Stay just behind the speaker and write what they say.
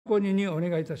公認にお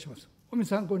願いいたします。尾身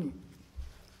参考人。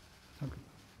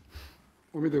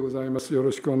尾身でございます。よ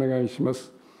ろしくお願いします。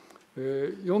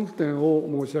4点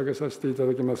を申し上げさせていた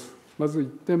だきます。まず1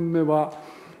点目は、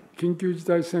緊急事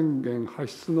態宣言発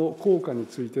出の効果に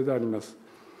ついてであります。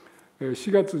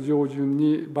4月上旬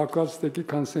に爆発的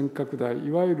感染拡大、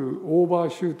いわゆるオーバー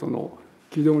シュートの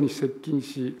軌道に接近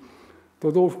し、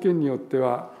都道府県によって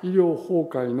は医療崩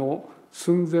壊の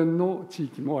寸前の地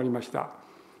域もありました。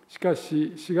しか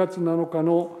し、4月7日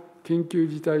の緊急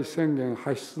事態宣言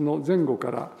発出の前後か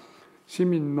ら、市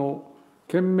民の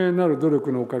懸命なる努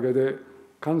力のおかげで、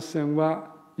感染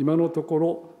は今のとこ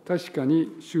ろ、確か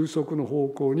に収束の方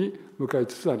向に向かい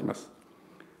つつあります。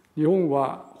日本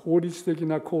は法律的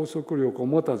な拘束力を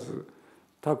持たず、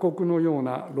他国のよう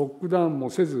なロックダウンも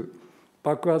せず、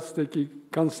爆発的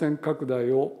感染拡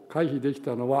大を回避でき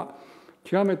たのは、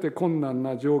極めて困難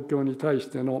な状況に対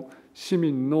しての市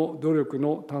民の努力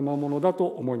の賜物だと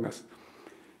思います。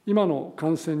今の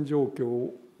感染状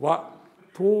況は、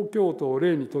東京都を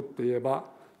例にとって言えば、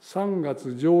3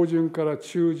月上旬から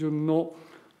中旬の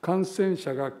感染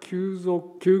者が急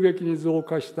激に増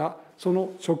加した、そ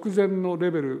の直前の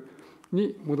レベル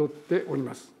に戻っており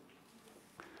ます。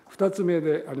2つ目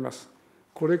であります。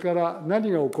これから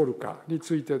何が起こるかに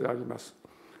ついてであります。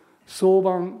早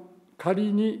晩、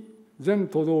仮に全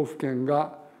都道府県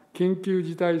が緊急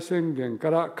事態宣言か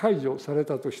ら解除され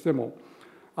たとしても、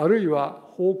あるいは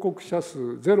報告者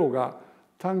数ゼロが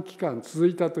短期間続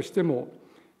いたとしても、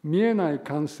見えない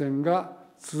感染が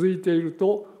続いている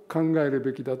と考える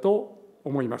べきだと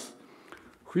思います。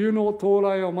冬の到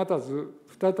来を待たず、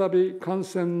再び感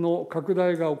染の拡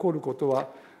大が起こることは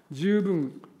十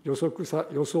分予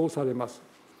想されます。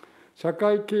社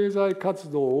会経済活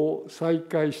動を再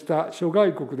開した諸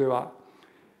外国では、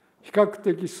比較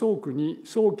的早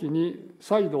期に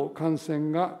再度感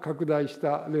染が拡大し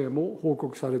た例も報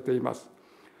告されています。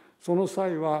その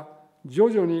際は、徐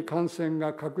々に感染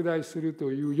が拡大する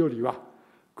というよりは、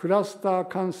クラスター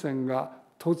感染が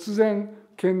突然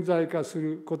顕在化す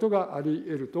ることがあり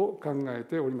得ると考え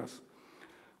ております。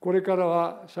これから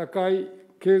は社会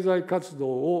経済活動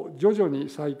を徐々に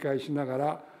再開しなが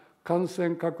ら、感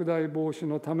染拡大防止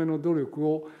のための努力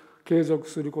を継続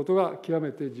することが極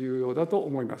めて重要だと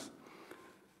思います。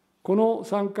この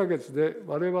3ヶ月で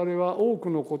我々は多く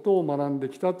のことを学んで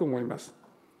きたと思います。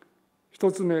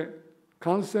1つ目、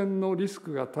感染のリス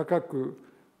クが高く、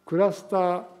クラスタ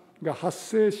ーが発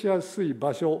生しやすい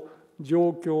場所、状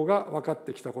況が分かっ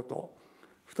てきたこと。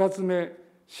2つ目、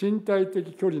身体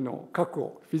的距離の確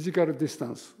保、フィジカルディスタ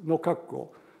ンスの確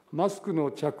保、マスクの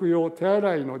着用、手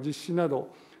洗いの実施など、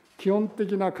基本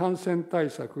的な感染対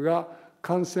策が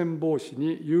感染防止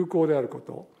に有効であるこ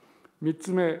と。3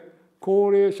つ目、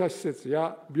高齢者施設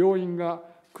や病院が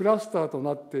クラスターと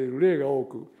なっている例が多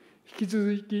く、引き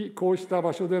続きこうした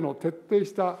場所での徹底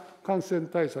した感染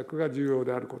対策が重要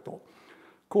であること。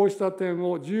こうした点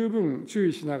を十分注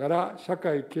意しながら、社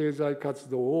会経済活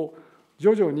動を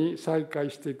徐々に再開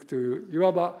していくという、い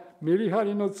わばメリハ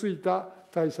リのついた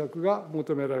対策が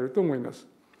求められると思います。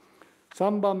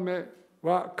3番目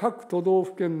は、各都道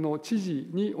府県の知事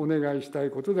にお願いした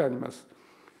いことであります。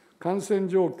感染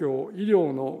状況、医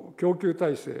療の供給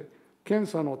体制、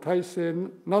検査の体制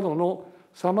などの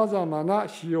さまざまな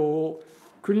指標を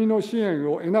国の支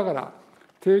援を得ながら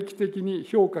定期的に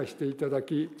評価していただ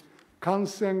き、感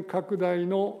染拡大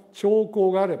の兆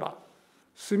候があれば、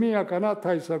速やかな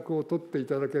対策を取ってい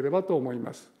ただければと思い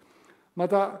ます。ま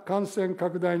た、感染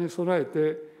拡大に備え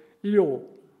て、医療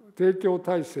提供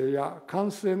体制や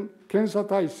感染検査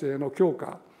体制の強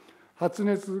化、発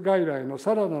熱外来の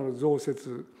さらなる増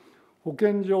設、保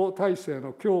健所体制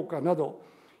の強化など、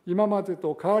今まで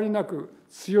と変わりなく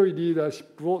強いリーダーシッ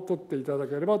プを取っていただ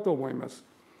ければと思います。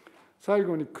最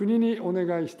後に国にお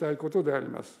願いしたいことであり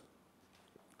ます。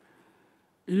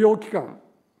医療機関、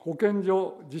保健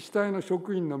所、自治体の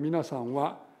職員の皆さん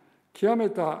は、極め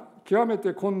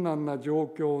て困難な状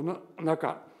況の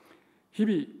中、日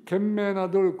々、懸命な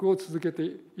努力を続けて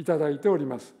いただいており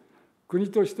ます。国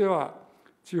としては、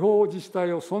地方自治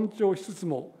体を尊重しつつ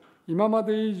も、今ま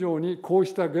で以上にこう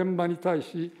した現場に対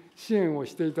し、支援を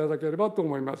していただければと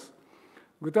思います。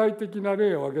具体的な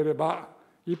例を挙げれば、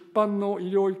一般の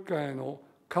医療機関への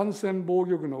感染防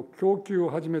御具の供給を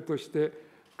はじめとして、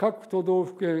各都道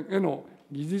府県への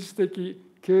技術的、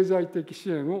経済的支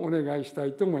援をお願いした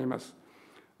いと思います。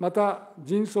また、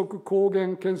迅速抗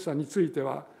原検査について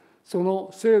は、その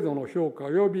精度の評価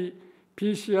及び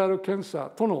PCR 検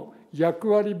査との役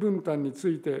割分担につ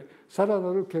いて、さら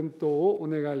なる検討をお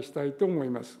願いしたいと思い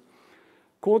ます。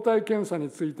抗体検査に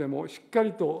ついても、しっか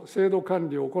りと制度管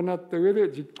理を行った上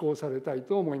で実行されたい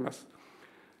と思います。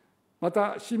ま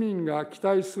た、市民が期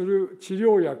待する治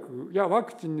療薬やワ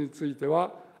クチンについて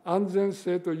は、安全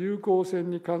性と有効性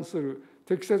に関する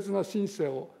適切な審査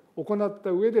を行った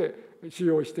上で使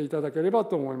用していただければ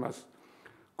と思います。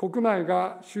国内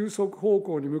が収束方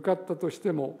向に向かったとし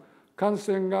ても、感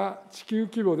染が地球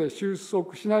規模で収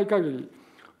束しない限り、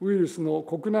ウイルスの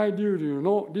国内流入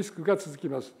のリスクが続き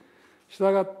ます。し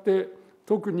たがって、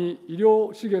特に医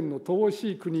療資源の乏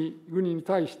しい国々に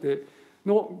対して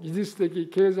の技術的、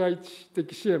経済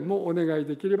的支援もお願い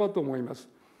できればと思います。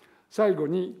最後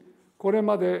に、これ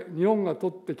まで日本が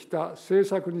取ってきた政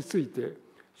策について、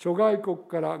諸外国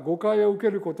から誤解を受け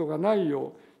ることがない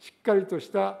よう、しっかりと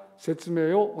した説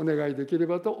明をお願いできれ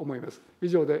ばと思います。以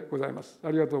上でございます。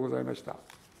ありがとうございました。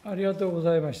ありがとうご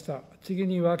ざいました。次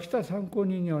に脇田参考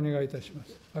人にお願いいたしま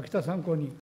す。脇田参考人。